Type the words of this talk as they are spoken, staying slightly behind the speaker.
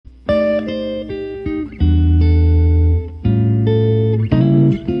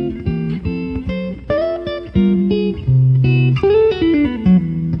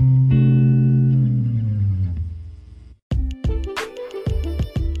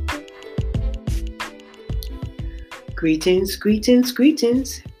Greetings, greetings,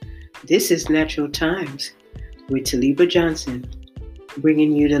 greetings. This is Natural Times with Taliba Johnson,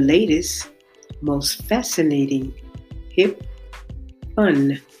 bringing you the latest, most fascinating, hip,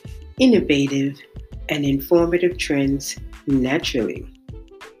 fun, innovative, and informative trends naturally.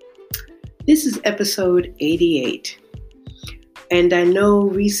 This is episode 88. And I know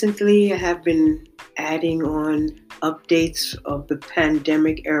recently I have been adding on updates of the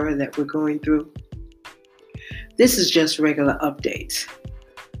pandemic era that we're going through. This is just regular updates.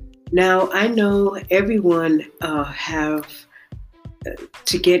 Now, I know everyone have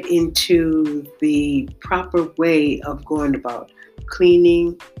to get into the proper way of going about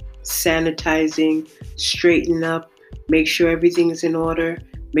cleaning, sanitizing, straighten up, make sure everything is in order,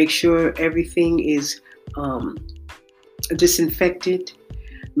 make sure everything is disinfected,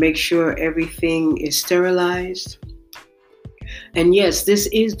 make sure everything is sterilized. And yes, this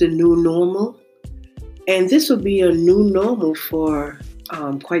is the new normal. And this will be a new normal for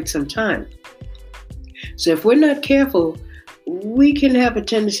quite some time. So if we're not careful, we can have a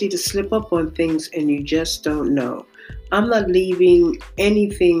tendency to slip up on things and you just don't know. I'm not leaving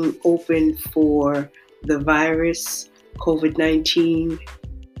anything open for the virus, COVID-19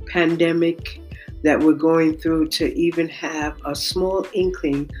 pandemic that we're going through to even have a small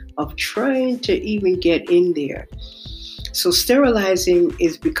inkling of trying to even get in there. So sterilizing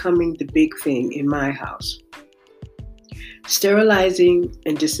is becoming the big thing in my house. Sterilizing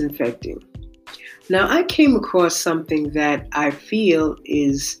and disinfecting. Now, I came across something that I feel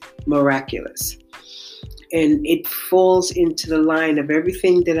is miraculous. And it falls into the line of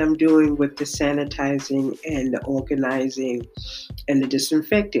everything that I'm doing with the sanitizing and the organizing and the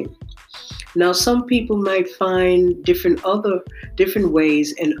disinfecting. Now, some people might find different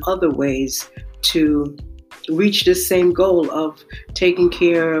ways and other ways to reach the same goal of taking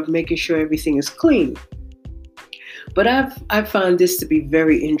care of making sure everything is clean. But I've found this to be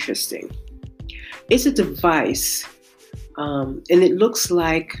very interesting. It's a device, and it looks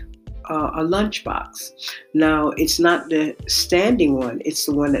like a lunchbox. Now, it's not the standing one. It's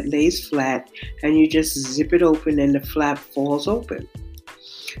the one that lays flat, and you just zip it open and the flap falls open.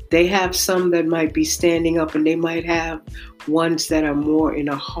 They have some that might be standing up, and they might have ones that are more in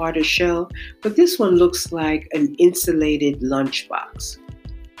a harder shell, but this one looks like an insulated lunchbox.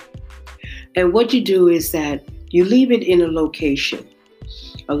 And what you do is that you leave it in a location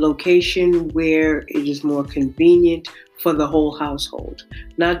where it is more convenient for the whole household,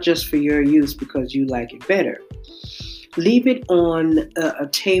 not just for your use because you like it better. Leave it on a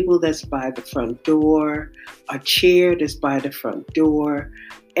table that's by the front door, a chair that's by the front door,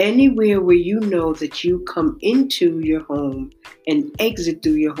 anywhere where you know that you come into your home and exit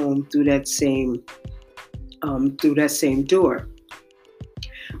through your home through that same door.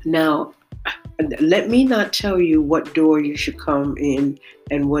 Now, let me not tell you what door you should come in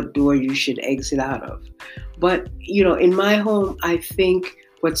and what door you should exit out of. But, in my home, I think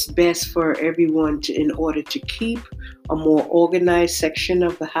what's best for everyone in order to keep a more organized section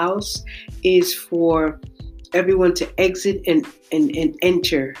of the house is for everyone to exit and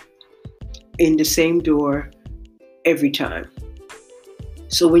enter in the same door every time.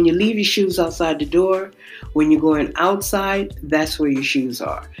 So when you leave your shoes outside the door, when you're going outside, that's where your shoes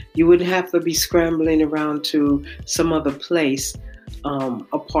are. You wouldn't have to be scrambling around to some other place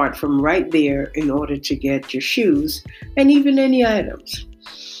apart from right there in order to get your shoes and even any items.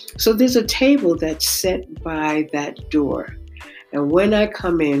 So there's a table that's set by that door. And when I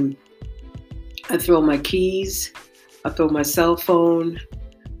come in, I throw my keys, I throw my cell phone,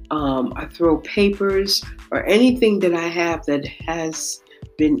 I throw papers or anything that I have that has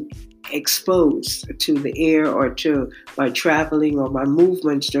been exposed to the air or to my traveling or my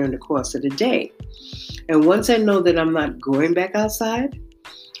movements during the course of the day. And once I know that I'm not going back outside,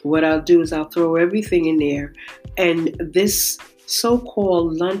 what I'll do is I'll throw everything in there, and this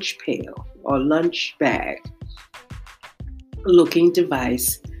so-called lunch pail or lunch bag looking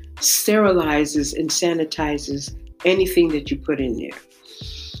device sterilizes and sanitizes anything that you put in there.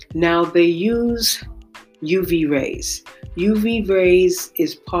 Now, they use UV rays. UV rays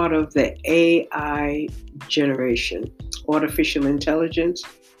is part of the AI generation, artificial intelligence.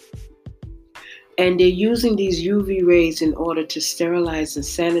 And they're using these UV rays in order to sterilize and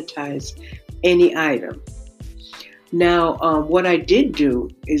sanitize any item. Now, what I did do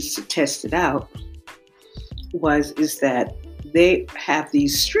is to test it out is that they have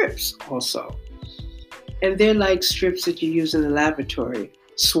these strips also. And they're like strips that you use in the laboratory,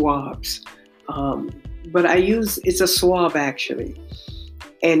 swabs. But it's a swab actually.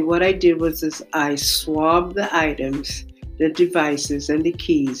 And what I did was I swabbed the items the devices and the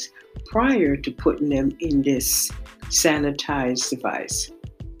keys prior to putting them in this sanitized device.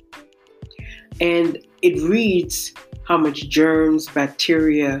 And it reads how much germs,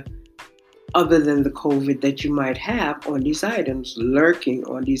 bacteria, other than the COVID that you might have on these items, lurking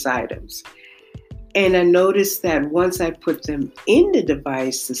on these items. And I noticed that once I put them in the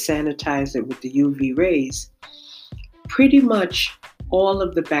device to sanitize it with the UV rays, pretty much all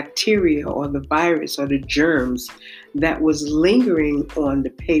of the bacteria or the virus or the germs that was lingering on the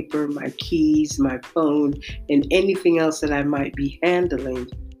paper, my keys, my phone, and anything else that I might be handling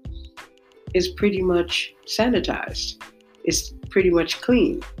is pretty much sanitized. It's pretty much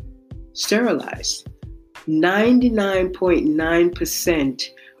clean, sterilized. 99.9%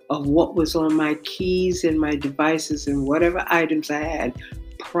 of what was on my keys and my devices and whatever items I had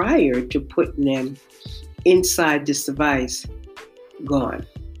prior to putting them inside this device, gone.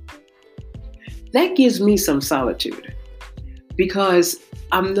 That gives me some solitude because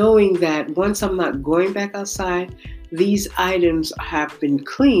I'm knowing that once I'm not going back outside, these items have been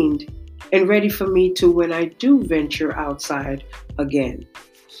cleaned and ready for me to when I do venture outside again.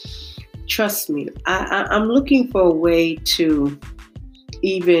 Trust me, I'm looking for a way to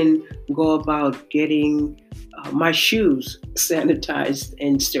even go about getting my shoes sanitized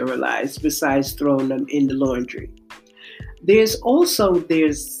and sterilized besides throwing them in the laundry. There's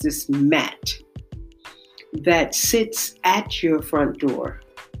this mat that sits at your front door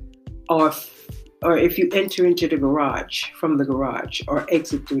or if you enter into the garage from the garage or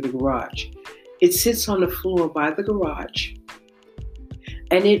exit through the garage. It sits on the floor by the garage.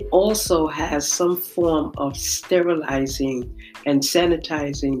 And it also has some form of sterilizing and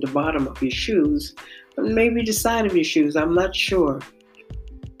sanitizing the bottom of your shoes, maybe the side of your shoes, I'm not sure,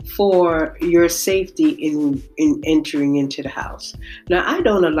 for your safety in entering into the house. Now, I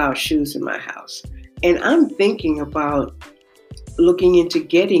don't allow shoes in my house, and I'm thinking about looking into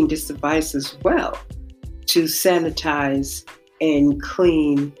getting this device as well to sanitize and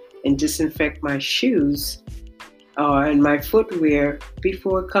clean and disinfect my shoes and my footwear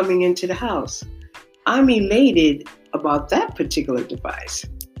before coming into the house. I'm elated about that particular device.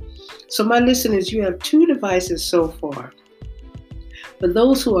 So my listeners, you have 2 devices so far. For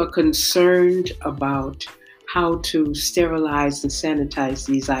those who are concerned about how to sterilize and sanitize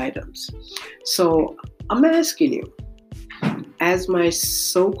these items. So I'm asking you, as my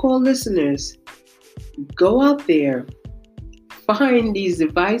so-called listeners, go out there, find these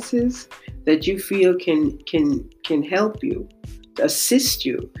devices that you feel can help you, assist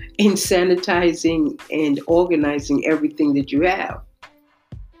you in sanitizing and organizing everything that you have.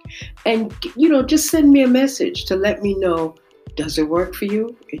 And, just send me a message to let me know, does it work for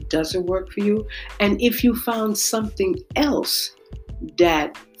you? It doesn't work for you? And if you found something else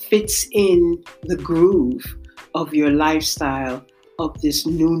that fits in the groove of your lifestyle of this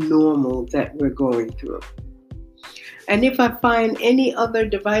new normal that we're going through. And if I find any other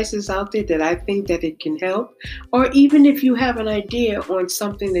devices out there that I think that it can help, or even if you have an idea on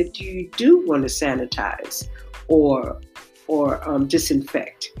something that you do want to sanitize or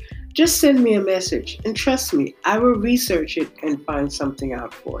disinfect, just send me a message. And trust me, I will research it and find something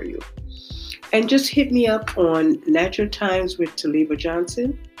out for you. And just hit me up on Natural Times with Taliba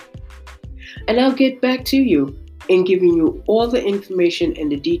Johnson, and I'll get back to you in giving you all the information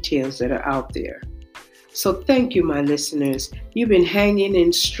and the details that are out there. So thank you, my listeners. You've been hanging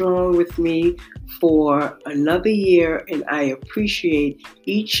in strong with me for another year, and I appreciate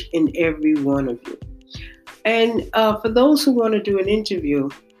each and every one of you. And for those who want to do an interview,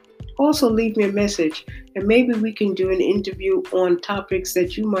 also leave me a message, and maybe we can do an interview on topics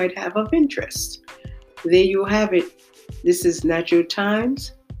that you might have of interest. There you have it. This is Natural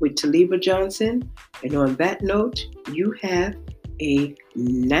Times with Taliba Johnson. And on that note, you have a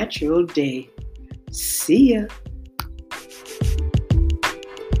natural day. See ya.